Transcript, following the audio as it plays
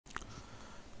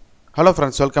Hello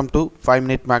friends, welcome to 5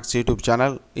 Minute Max YouTube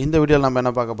channel. இந்த வீடியோல நம்ம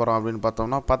என்ன பார்க்க போறோம் அப்படினு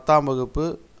பார்த்தோம்னா 10ஆம் வகுப்பு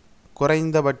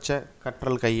குறைந்தபட்ச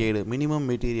கற்றல் கையேடு மினிமம்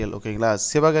மெட்டீரியல் ஓகேங்களா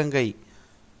சிவகங்கை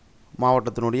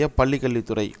மாவட்டத்தினுடைய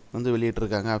பள்ளிக்கல்வித்துறை வந்து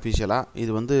வெளியிட்டிருக்காங்க ஆபீஷியலா.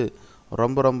 இது வந்து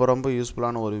ரொம்ப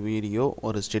யூஸ்ஃபுல்லான ஒரு வீடியோ,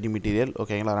 ஒரு ஸ்டடி மெட்டீரியல்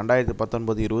ஓகேங்களா.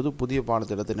 2019-20 புதிய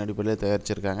பாடத்திட்டத்தின் அடிப்படையில்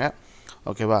தயாரிச்சிருக்காங்க.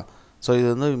 ஓகேவா? சோ இது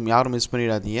வந்து யாரும் மிஸ்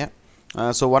பண்ணிடாதீங்க.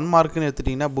 So 1 mark னு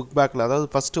எடுத்துட்டீங்கன்னா புக் பேக்ல அதாவது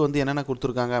ஃபர்ஸ்ட் வந்து என்னென்ன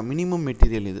கொடுத்திருக்காங்க மினிமம்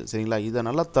மெட்டீரியல் இது சரிங்களா. இத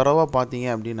நல்லா தரவா பாத்தீங்க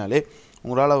அப்படினாலே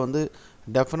உங்களால வந்து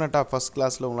டெஃபினட்டா ஃபர்ஸ்ட்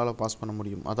கிளாஸ்ல உங்களால பாஸ் பண்ண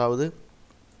முடியும். அதாவது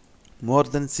more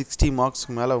than 60 marks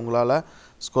மேல உங்களால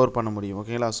ஸ்கோர் பண்ண முடியும்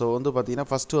ஓகேங்களா. சோ வந்து பாத்தீங்கன்னா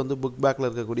ஃபர்ஸ்ட் வந்து புக் பேக்ல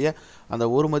இருக்கக்கூடிய அந்த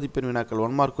ஒரு மதிப்பெண் வினாக்கள்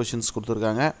 1 mark क्वेश्चंस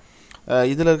கொடுத்திருக்காங்க.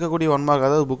 இதுல இருக்கக்கூடிய 1 mark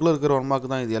அதாவது புக்ல இருக்கிற 1 mark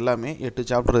தான் இது எல்லாமே 8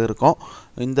 சாப்டர் இருக்கும்.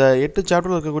 இந்த 8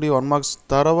 சாப்டர்ல இருக்கக்கூடிய 1 marks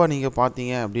தரவா நீங்க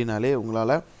பாத்தீங்க அப்படினாலே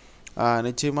உங்களால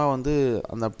நிச்சயமா வந்து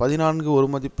அந்த 14 ஒரு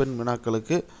மதிப்பெண்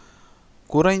வினாக்களுக்கு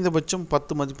குறைந்தபட்சம்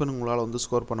 10 மதிப்பெண் உங்களால வந்து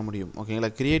ஸ்கோர் பண்ண முடியும் ஓகேங்களா.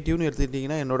 கிரியேட்டிவ்னு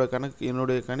எடுத்துக்கிட்டீங்கன்னா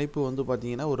என்னோட கணிப்பு வந்து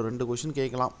பாத்தீங்கன்னா ஒரு 2 क्वेश्चन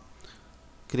கேட்கலாம்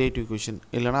கிரியேட்டிவ் क्वेश्चन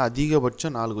இல்லனா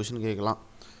அதிகபட்சம் 4 क्वेश्चन கேட்கலாம்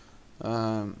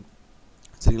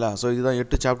சரிங்களா. சோ இதுதான்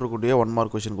 8 சாப்டர் கூடிய 1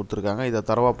 மார்க் क्वेश्चन கொடுத்திருக்காங்க. இத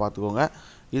தரவா பாத்துக்கோங்க.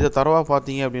 இத தரவா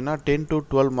பாத்தீங்க அப்படினா 10 to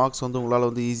 12 மார்க்ஸ் வந்து உங்களால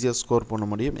வந்து ஈஸியா ஸ்கோர் பண்ண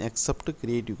முடியும் எக்ஸெப்ட்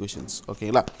கிரியேட்டிவ் क्वेश्चंस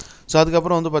ஓகேங்களா. சோ அதுக்கு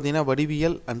அப்புறம் வந்து பாத்தீங்கன்னா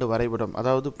வடிவியல் and வரைபடம்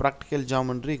அதாவது பிராக்டிகல்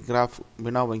ஜியோமெட்ரி கிராஃப்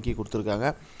வினா வங்கி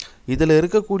கொடுத்திருக்காங்க. இதுல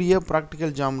இருக்கக்கூடிய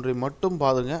பிராக்டிகல் ஜியோமெட்ரி மட்டும்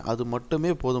பாருங்க, அது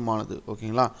மட்டுமே போதுமானது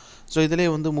ஓகேங்களா. சோ இதிலே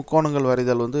வந்து முக்கோணங்கள்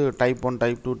வரைதல் வந்து டைப் 1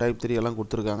 டைப் 2 டைப் 3 எல்லாம்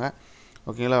கொடுத்திருக்காங்க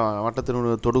ஓகேங்களா.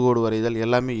 வட்டத்தினுடைய தொடுகோடு வரைதல்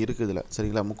எல்லாமே இருக்கு இதுல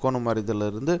சரிங்களா. முக்கோணம் வரைதல்ல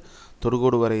இருந்து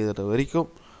தொடுகோடு வரைதல் வரைக்கும்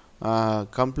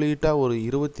கம்ப்ளீட்டா ஒரு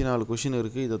 24 क्वेश्चन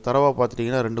இருக்கு. இத தரவா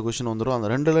பாத்துட்டீங்கன்னா 2 क्वेश्चन வந்துரும். அந்த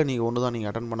ரெண்டுல நீங்க ஒன்னு தான் நீங்க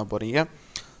அட்டெண்ட் பண்ண போறீங்க.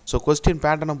 சோ क्वेश्चन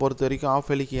பேட்டர்னை பொறுத்த வரைக்கும் ஆஃப்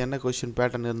எலிக்கு என்ன क्वेश्चन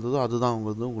பேட்டர்ன் இருந்ததோ அதுதான்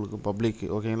உங்களுக்கு பப்ளிக்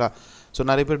ஓகேங்களா. சோ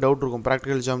நிறைய பேர் டவுட் இருக்கும்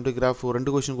பிராக்டிகல் ஜியோமெட்ரி கிராஃப்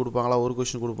 2 क्वेश्चन கொடுப்பாங்களா ஒரு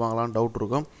क्वेश्चन கொடுப்பாங்களான்னு டவுட்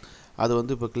இருக்கும். அது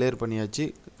வந்து இப்ப கிளியர் பண்ணியாச்சு.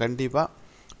 கண்டிப்பா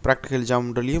பிராக்டிகல்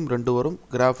ஜியோமெட்ரிலயும் 2 வரும்,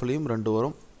 கிராஃப்லயும் 2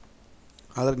 வரும்.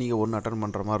 அதல நீங்க ஒன்னு அட்டெண்ட்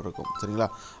பண்ற மாதிரி இருக்கும் சரிங்களா.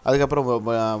 அதுக்கு அப்புறம்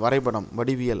வரைபடம்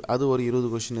வடிவியல் அது ஒரு 20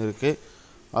 क्वेश्चन இருக்கு.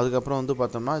 அதுக்கு அப்புறம் வந்து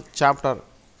பார்த்தோம்னா சாப்டர்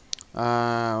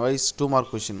வைஸ் 2 மார்க்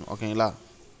क्वेश्चन ஓகேங்களா.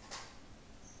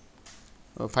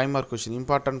 5 mark question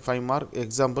important 5 mark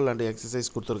example and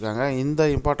exercise கொடுத்திருக்காங்க. இந்த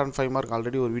இம்பார்ட்டன்ட் 5 மார்க்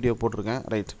ஆல்ரெடி ஒரு வீடியோ போட்டுருக்கேன்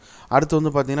ரைட். அடுத்து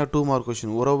வந்து பாத்தீங்கன்னா 2 மார்க்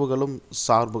क्वेश्चन உறவுகளும்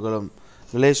சார்புகளும்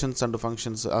ரிலேஷன்ஸ் அண்ட்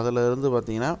ஃபங்க்ஷன்ஸ் அதல இருந்து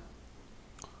பாத்தீங்கன்னா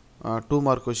 2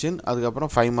 மார்க் क्वेश्चन அதுக்கு அப்புறம்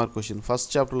 5 மார்க் क्वेश्चन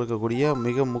ஃபர்ஸ்ட் சாப்டர்ல இருக்கக்கூடிய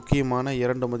மிக முக்கியமான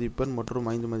 2 மதிப்பெண் மற்றும்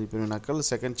 5 மதிப்பெண் வினாக்கள்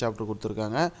செகண்ட் சாப்டர்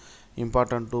கொடுத்திருக்காங்க.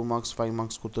 இம்பார்ட்டன்ட் 2 மார்க்ஸ் 5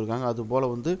 மார்க்ஸ் கொடுத்திருக்காங்க. அது போல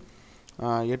வந்து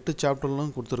 8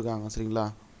 சாப்டர்லும் கொடுத்திருக்காங்க சரிங்களா.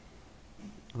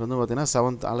 இது வந்து பாத்தீங்கன்னா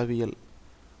 7th அளவியல்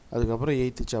அதுக்கு அப்புறம்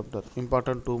 8th chapter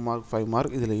important 2 mark 5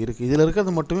 mark இதுல இருக்கு. இதுல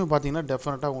இருக்கிறது மட்டுமே பாத்தீங்கன்னா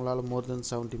டெஃபினட்டா உங்களால more than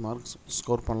 70 மார்க்ஸ்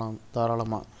ஸ்கோர் பண்ணலாம்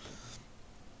தாராளமா.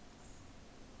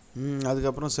 அதுக்கு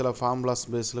அப்புறம் சில ஃபார்முலாஸ்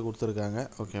பேஸ்ல கொடுத்திருக்காங்க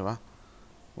ஓகேவா.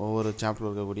 ஒவ்வொரு சாப்டர்ல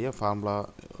இருக்கக்கூடிய ஃபார்முலா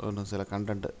சில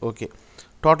கண்டென்ட் ஓகே.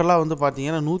 டோட்டலா வந்து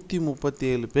பாத்தீங்கன்னா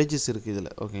 137 பேजेस இருக்கு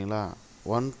இதுல ஓகேங்களா.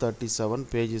 137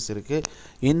 பேजेस இருக்கு.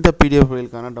 இந்த PDF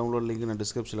ஃபைலுக்கான டவுன்லோட் லிங்க் நான்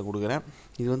டிஸ்கிரிப்ஷன்ல கொடுக்கிறேன்.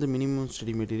 இது வந்து மினிமம்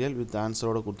ஸ்டடி மெட்டீரியல் வித்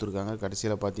ஆன்சரோட கொடுத்திருக்காங்க.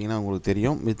 கடைசில பாத்தீங்கன்னா உங்களுக்கு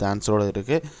தெரியும் வித் ஆன்சரோட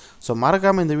இருக்கு. சோ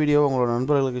மறக்காம இந்த வீடியோவை உங்களோட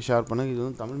நண்பர்களுக்கு ஷேர் பண்ணுங்க. இது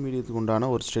வந்து தமிழ் மீடியத்துக்கு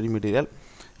உண்டான ஒரு ஸ்டடி மெட்டீரியல்.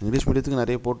 இங்கிலீஷ் மீடியத்துக்கு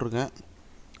நிறைய போட்டுருக்கேன்.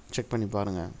 செக் பண்ணி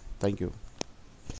பாருங்க. Thank you.